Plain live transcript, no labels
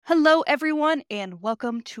Hello, everyone, and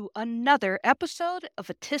welcome to another episode of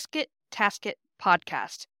a Tisket Tasket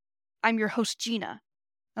podcast. I'm your host, Gina.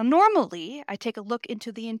 Now, normally, I take a look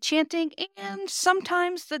into the enchanting and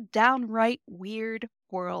sometimes the downright weird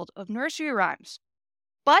world of nursery rhymes.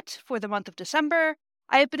 But for the month of December,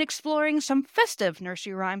 I have been exploring some festive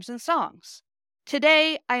nursery rhymes and songs.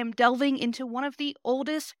 Today, I am delving into one of the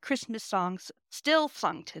oldest Christmas songs still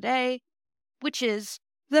sung today, which is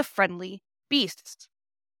The Friendly Beasts.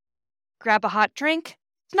 Grab a hot drink,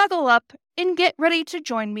 snuggle up, and get ready to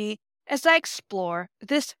join me as I explore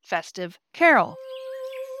this festive carol.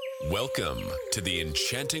 Welcome to the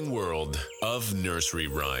enchanting world of nursery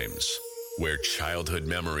rhymes, where childhood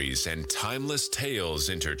memories and timeless tales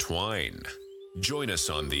intertwine. Join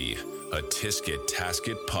us on the A Tisket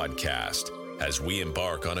Tasket podcast as we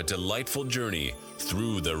embark on a delightful journey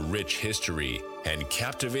through the rich history and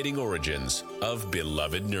captivating origins of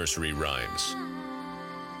beloved nursery rhymes.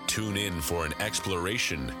 Tune in for an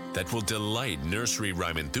exploration that will delight nursery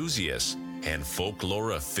rhyme enthusiasts and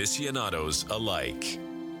folklore aficionados alike.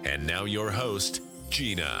 And now your host,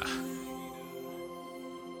 Gina.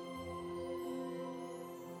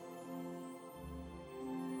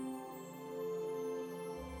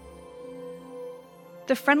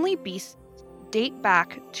 The Friendly Beasts date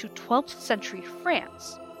back to 12th century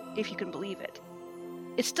France, if you can believe it.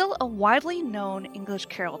 It's still a widely known English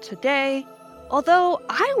carol today, although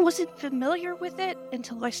I wasn't familiar with it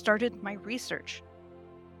until I started my research.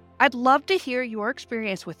 I'd love to hear your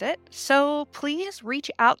experience with it, so please reach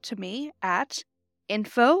out to me at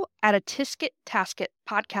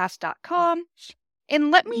info@atiskettasketpodcast.com and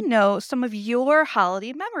let me know some of your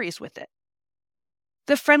holiday memories with it.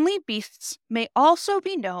 The Friendly Beasts may also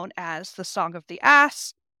be known as the Song of the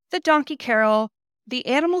Ass, the Donkey Carol, the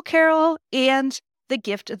Animal Carol, and the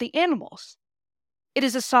Gift of the Animals. It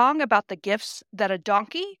is a song about the gifts that a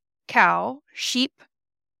donkey, cow, sheep,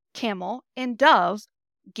 camel, and dove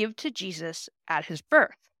give to Jesus at his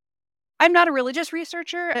birth. I'm not a religious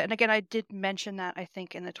researcher, and again, I did mention that, I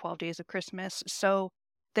think, in the 12 Days of Christmas, so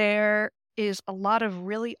there is a lot of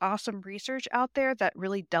really awesome research out there that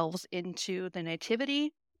really delves into the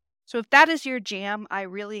nativity. So if that is your jam, I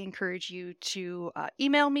really encourage you to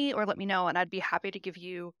email me or let me know, and I'd be happy to give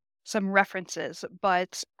you some references,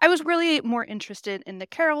 but I was really more interested in the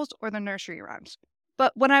carols or the nursery rhymes.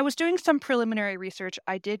 But when I was doing some preliminary research,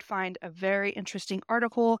 I did find a very interesting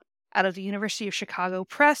article out of the University of Chicago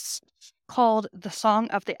Press called The Song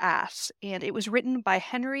of the Ass, and it was written by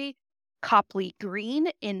Henry Copley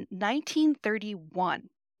Green in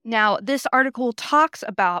 1931. Now, this article talks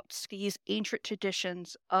about these ancient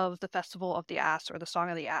traditions of the Festival of the Ass or the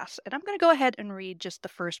Song of the Ass, and I'm going to go ahead and read just the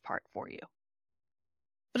first part for you.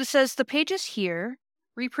 But it says, the pages here,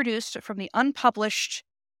 reproduced from the unpublished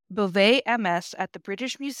Beauvais MS at the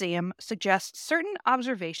British Museum, suggest certain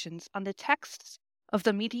observations on the texts of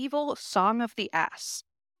the medieval Song of the Ass,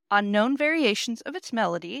 on known variations of its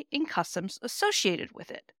melody and customs associated with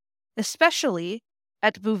it, especially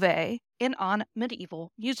at Beauvais and on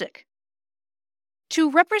medieval music. To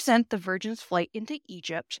represent the Virgin's flight into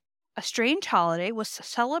Egypt, a strange holiday was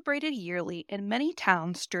celebrated yearly in many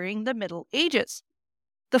towns during the Middle Ages.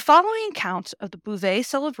 The following account of the Beauvais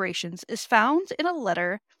celebrations is found in a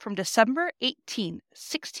letter from December 18,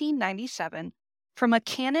 1697, from a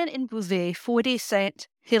canon in Beauvais, Feu de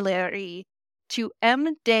Saint-Hilaire, to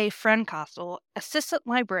M. de Francastle, assistant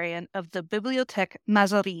librarian of the Bibliothèque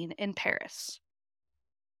Mazarine in Paris.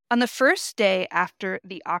 On the first day after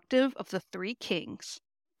the Octave of the Three Kings,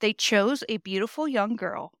 they chose a beautiful young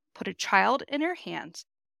girl, put a child in her hands,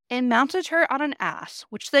 and mounted her on an ass,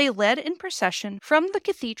 which they led in procession from the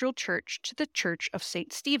cathedral church to the church of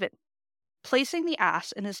St. Stephen. Placing the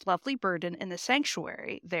ass and his lovely burden in the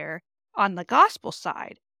sanctuary there, on the gospel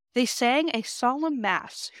side, they sang a solemn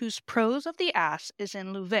mass whose prose of the ass is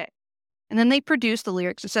in Louvet. And then they produced the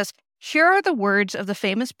lyrics. It says, here are the words of the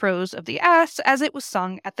famous prose of the ass as it was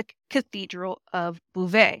sung at the Cathedral of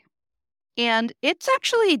Beauvais. And it's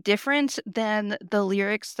actually different than the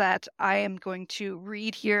lyrics that I am going to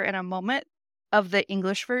read here in a moment of the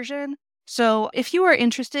English version. So if you are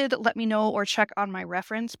interested, let me know or check on my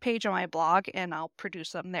reference page on my blog and I'll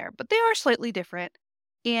produce them there. But they are slightly different.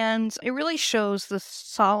 And it really shows the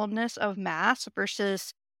solemnness of Mass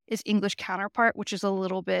versus its English counterpart, which is a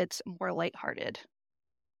little bit more lighthearted.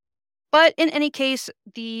 But in any case,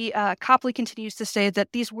 the Copley continues to say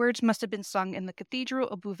that these words must have been sung in the Cathedral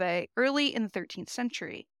of Beauvais early in the 13th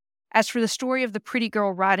century. As for the story of the pretty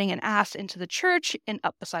girl riding an ass into the church and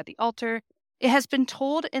up beside the altar, it has been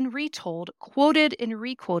told and retold, quoted and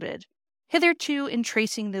requoted. Hitherto, in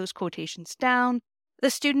tracing those quotations down, the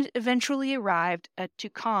student eventually arrived at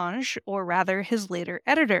Ducange, or rather his later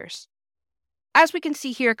editors. As we can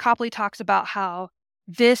see here, Copley talks about how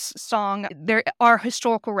this song, there are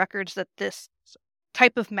historical records that this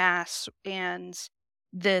type of mass and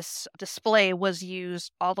this display was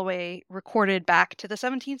used all the way recorded back to the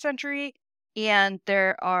 17th century, and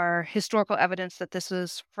there are historical evidence that this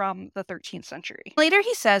is from the 13th century. Later,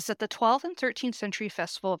 he says that the 12th and 13th century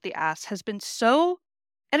Festival of the Ass has been so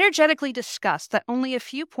energetically discussed that only a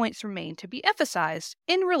few points remain to be emphasized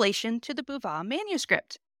in relation to the Beauvais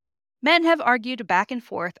manuscript. Men have argued back and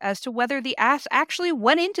forth as to whether the ass actually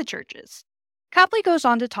went into churches. Copley goes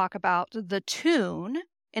on to talk about the tune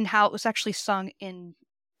and how it was actually sung in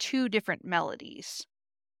two different melodies.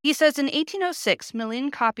 He says in 1806, Millin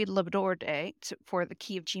copied Laborde for the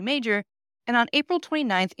key of G major, and on April 29,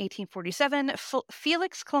 1847,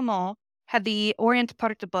 Félix Clement had the Orient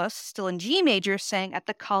Partibus, still in G major, sang at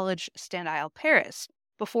the Collège Stendhal, Paris,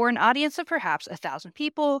 before an audience of perhaps 1,000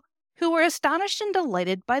 people, who were astonished and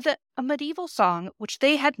delighted by the medieval song which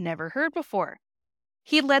they had never heard before.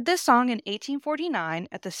 He led this song in 1849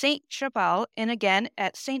 at the Saint-Chapelle and again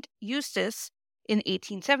at Saint Eustace in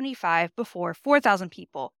 1875 before 4,000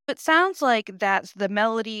 people. It sounds like that's the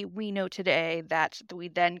melody we know today that we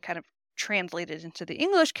then kind of translated into the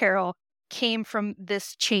English carol came from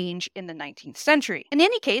this change in the 19th century. In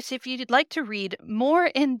any case, if you'd like to read more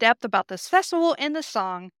in depth about this festival and the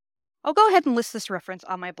song, I'll go ahead and list this reference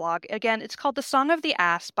on my blog. Again, it's called The Song of the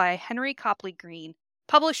Ass by Henry Copley Greene,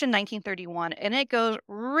 published in 1931, and it goes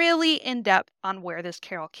really in depth on where this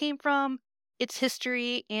carol came from, its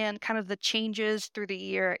history, and kind of the changes through the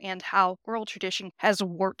year and how oral tradition has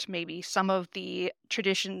warped maybe some of the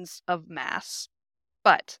traditions of Mass.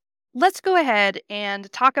 But let's go ahead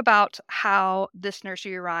and talk about how this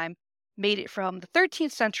nursery rhyme made it from the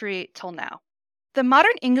 13th century till now. The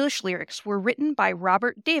modern English lyrics were written by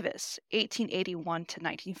Robert Davis, 1881 to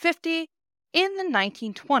 1950, in the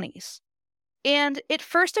 1920s, and it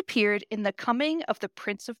first appeared in The Coming of the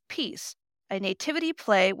Prince of Peace, a nativity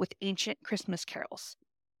play with ancient Christmas carols,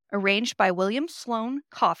 arranged by William Sloane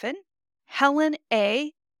Coffin, Helen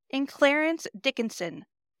A., and Clarence Dickinson,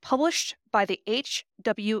 published by the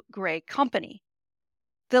H.W. Gray Company.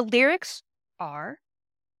 The lyrics are: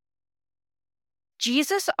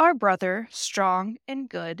 Jesus, our brother, strong and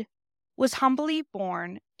good, was humbly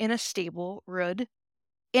born in a stable rude,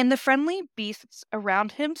 and the friendly beasts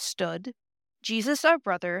around him stood. Jesus, our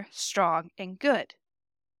brother, strong and good.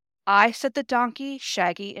 I, said the donkey,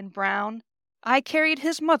 shaggy and brown, I carried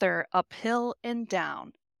his mother up hill and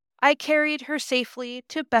down. I carried her safely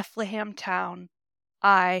to Bethlehem town.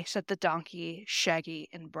 I, said the donkey, shaggy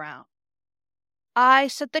and brown. I,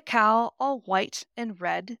 said the cow, all white and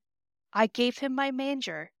red, I gave him my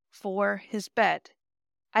manger for his bed.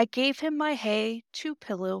 I gave him my hay to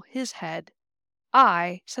pillow his head.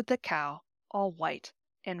 I, said the cow, all white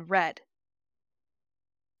and red.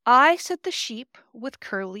 I, said the sheep with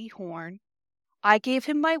curly horn, I gave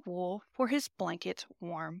him my wool for his blanket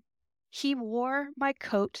warm. He wore my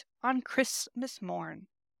coat on Christmas morn.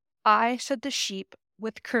 I, said the sheep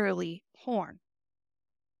with curly horn.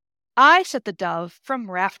 I, said the dove from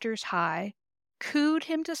rafters high, cooed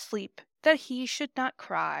him to sleep that he should not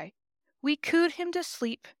cry. We cooed him to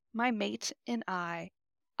sleep, my mate and I.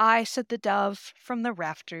 I, said the dove from the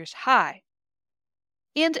rafters high.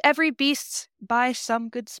 And every beast, by some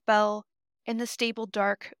good spell, in the stable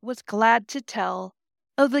dark, was glad to tell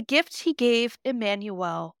of the gift he gave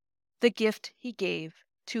Emmanuel, the gift he gave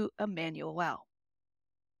to Emmanuel.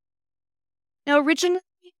 Now, originally,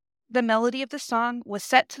 the melody of the song was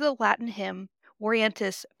set to the Latin hymn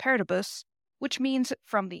Orientis Partibus, which means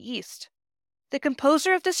from the east. The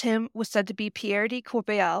composer of this hymn was said to be Pierre de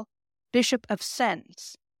Corbeil, Bishop of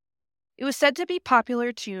Sens. It was said to be a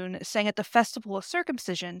popular tune sang at the Festival of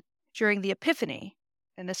Circumcision during the Epiphany,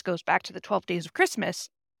 and this goes back to the 12 days of Christmas,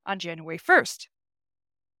 on January 1st.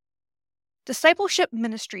 Discipleship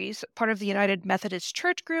Ministries, part of the United Methodist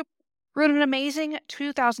Church Group, wrote an amazing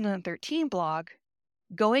 2013 blog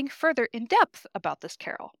going further in depth about this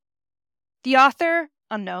carol. The author,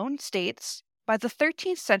 unknown, states, by the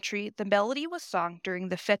 13th century, the melody was sung during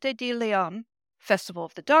the Fête de Léon, Festival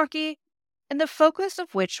of the Donkey, and the focus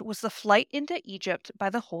of which was the flight into Egypt by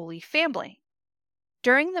the Holy Family.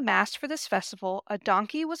 During the Mass for this festival, a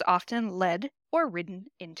donkey was often led or ridden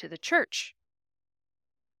into the church.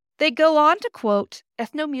 They go on to quote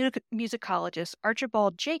ethnomusicologist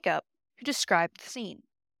Archibald Jacob, who described the scene.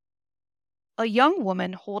 A young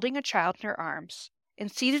woman holding a child in her arms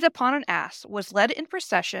and seated upon an ass was led in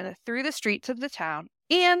procession through the streets of the town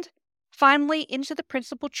and, finally, into the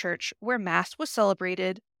principal church where Mass was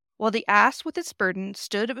celebrated, while the ass with its burden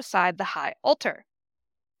stood beside the high altar.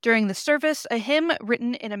 During the service, a hymn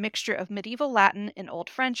written in a mixture of medieval Latin and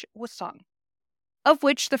Old French was sung, of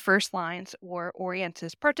which the first lines were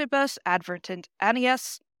Orientis partibus advertent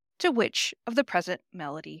Annius, to which of the present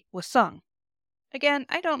melody was sung. Again,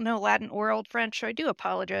 I don't know Latin or Old French, so I do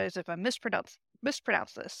apologize if I mispronounce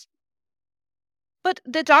this. But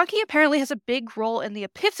the donkey apparently has a big role in the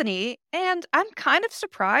Epiphany, and I'm kind of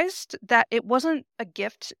surprised that it wasn't a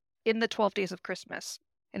gift in the 12 Days of Christmas.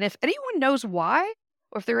 And if anyone knows why,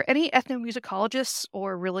 or if there are any ethnomusicologists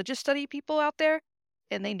or religious study people out there,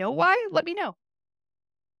 and they know why, let me know.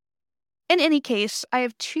 In any case, I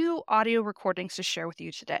have 2 audio recordings to share with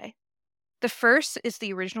you today. The first is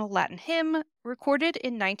the original Latin hymn, recorded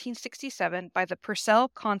in 1967 by the Purcell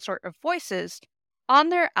Consort of Voices on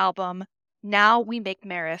their album Now We Make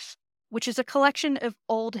Merith, which is a collection of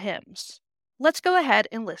old hymns. Let's go ahead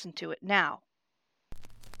and listen to it now.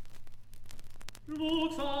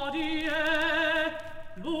 Lux adie,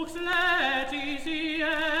 lux letizie,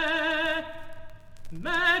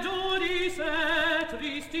 majoris et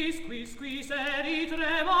tristis quis erit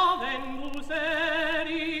removendus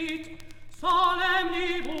erit,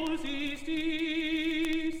 solemnibus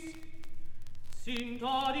istis. Sint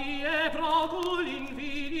adie procul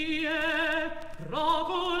invidie,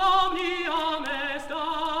 procul omnia mesta,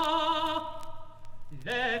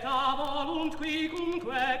 leta volunt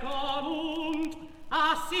quicumque colunt,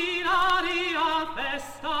 assinaria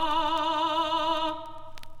festa.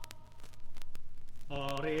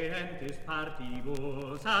 Orientis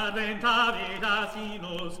partibus adventa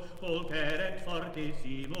vidassimus, pulcherent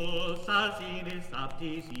fortissimus, alcinis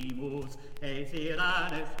aptissimus,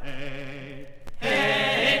 Siranes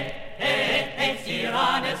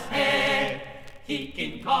Siranes hic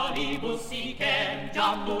in colibus sicem,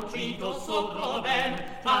 jam nutritus subrobem,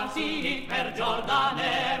 transit per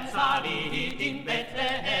Jordanem, salit in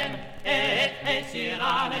Bethlehem,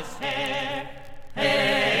 Siranes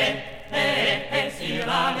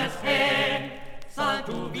Siranes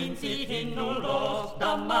saltu vincit in nullos,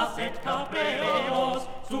 dammas et capreos,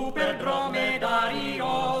 super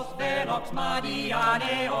dromedarios, velox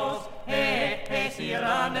Madianeos,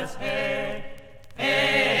 Siranes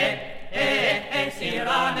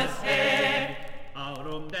Siranes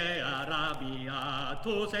aurum de Arabia,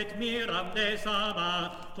 tus et miram de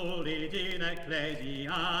Sama, tulit in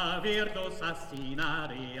ecclesia, virtus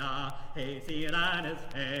assinaria, Siranes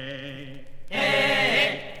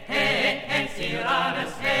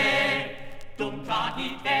Siranes dum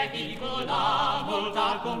trahit vehicula, multa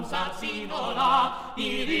cum salsinola,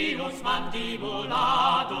 divinus mandibula,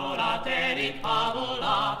 duraterit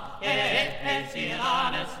fabula,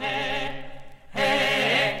 Siranes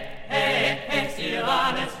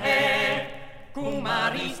Siranes cum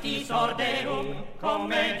aristis orderum,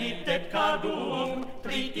 comedit et cardum,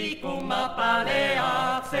 triticum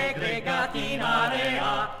appalea, segregat in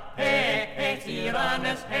area,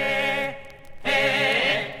 Siranes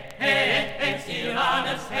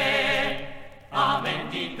Siranes amen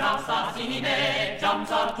dictas asine, jam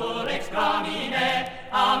sartur exclamine,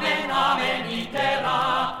 amen, amen, itera,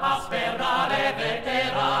 aspera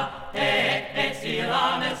revetera,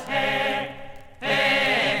 Siranes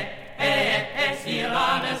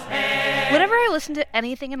Siranes Whenever I listen to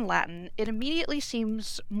anything in Latin, it immediately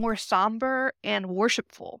seems more somber and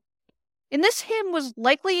worshipful. And this hymn was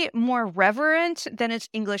likely more reverent than its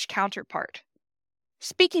English counterpart.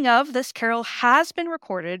 Speaking of, this carol has been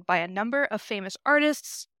recorded by a number of famous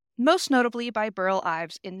artists, most notably by Burl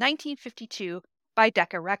Ives in 1952 by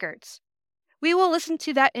Decca Records. We will listen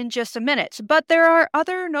to that in just a minute, but there are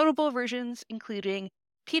other notable versions including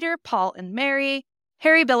Peter, Paul, and Mary,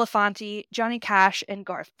 Harry Belafonte, Johnny Cash, and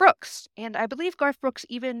Garth Brooks. And I believe Garth Brooks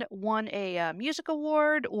even won a music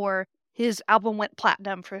award, or his album went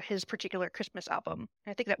platinum for his particular Christmas album.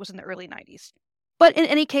 I think that was in the early 90s. But in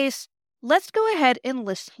any case, let's go ahead and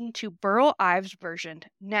listen to Burl Ives' version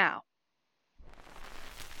now.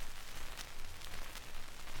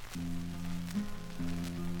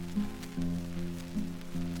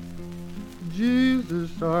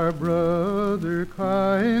 Jesus, our brother,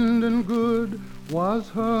 kind and good, was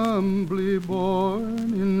humbly born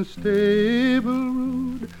in stable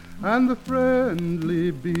rude, and the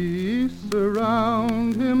friendly beasts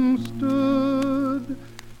around him stood.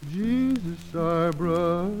 Jesus, our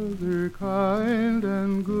brother, kind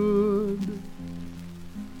and good.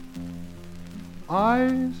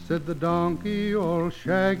 I, said the donkey, all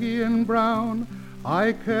shaggy and brown,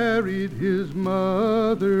 I carried his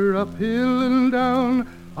mother up hill and down,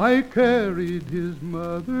 I carried his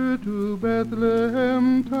mother to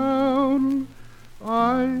Bethlehem town.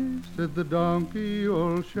 I, said the donkey,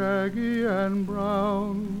 all shaggy and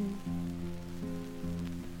brown.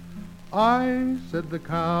 I, said the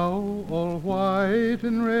cow, all white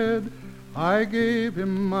and red, I gave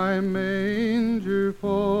him my manger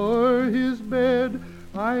for his bed.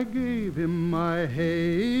 I gave him my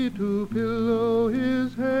hay to pillow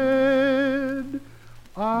his head.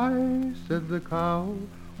 I, said the cow,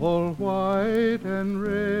 all white and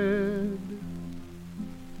red.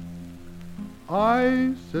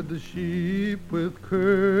 I, said the sheep with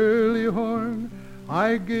curly horn,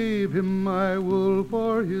 I gave him my wool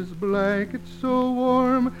for his blanket so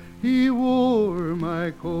warm, he wore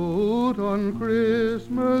my coat on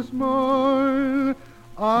Christmas morn.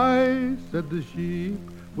 I, said the sheep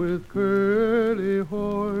with curly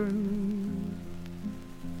horn.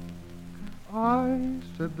 I,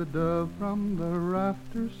 said the dove from the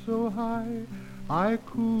rafters so high, I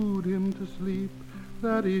cooed him to sleep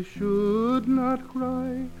that he should not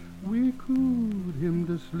cry. We cooed him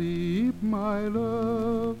to sleep, my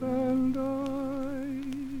love and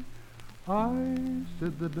I,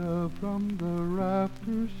 said the dove from the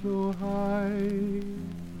rafters so high.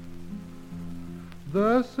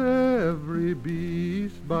 Thus every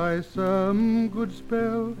beast by some good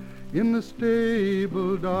spell in the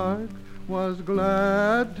stable dark was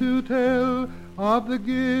glad to tell of the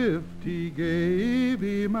gift he gave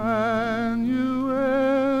Emmanuel.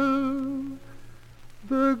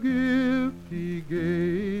 The gift he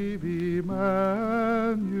gave Emmanuel.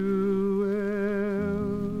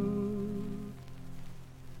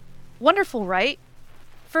 Wonderful, right?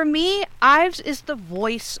 For me, Ives is the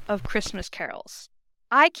voice of Christmas carols.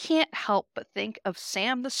 I can't help but think of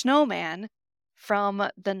Sam the Snowman from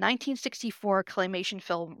the 1964 claymation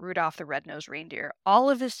film Rudolph the Red-Nosed Reindeer. All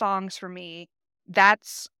of his songs for me,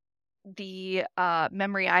 that's the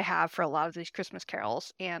memory I have for a lot of these Christmas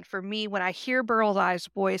carols. And for me, when I hear Burl Ives'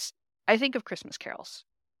 voice, I think of Christmas carols.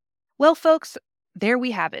 Well, folks, there we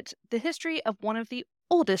have it. The history of one of the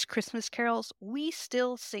oldest Christmas carols we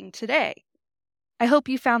still sing today. I hope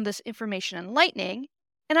you found this information enlightening,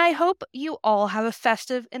 and I hope you all have a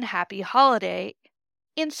festive and happy holiday.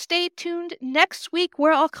 And stay tuned next week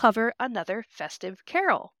where I'll cover another festive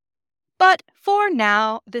carol. But for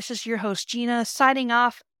now, this is your host Gina signing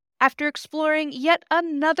off after exploring yet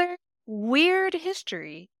another weird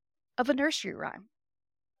history of a nursery rhyme.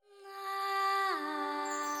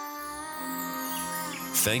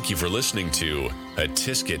 Thank you for listening to a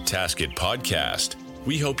Tisket Tasket podcast.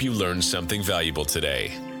 We hope you learned something valuable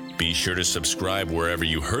today. Be sure to subscribe wherever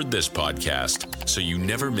you heard this podcast so you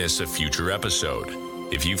never miss a future episode.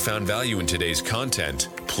 If you found value in today's content,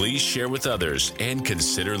 please share with others and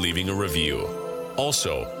consider leaving a review.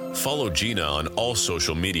 Also, follow Gina on all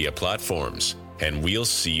social media platforms, and we'll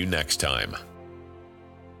see you next time.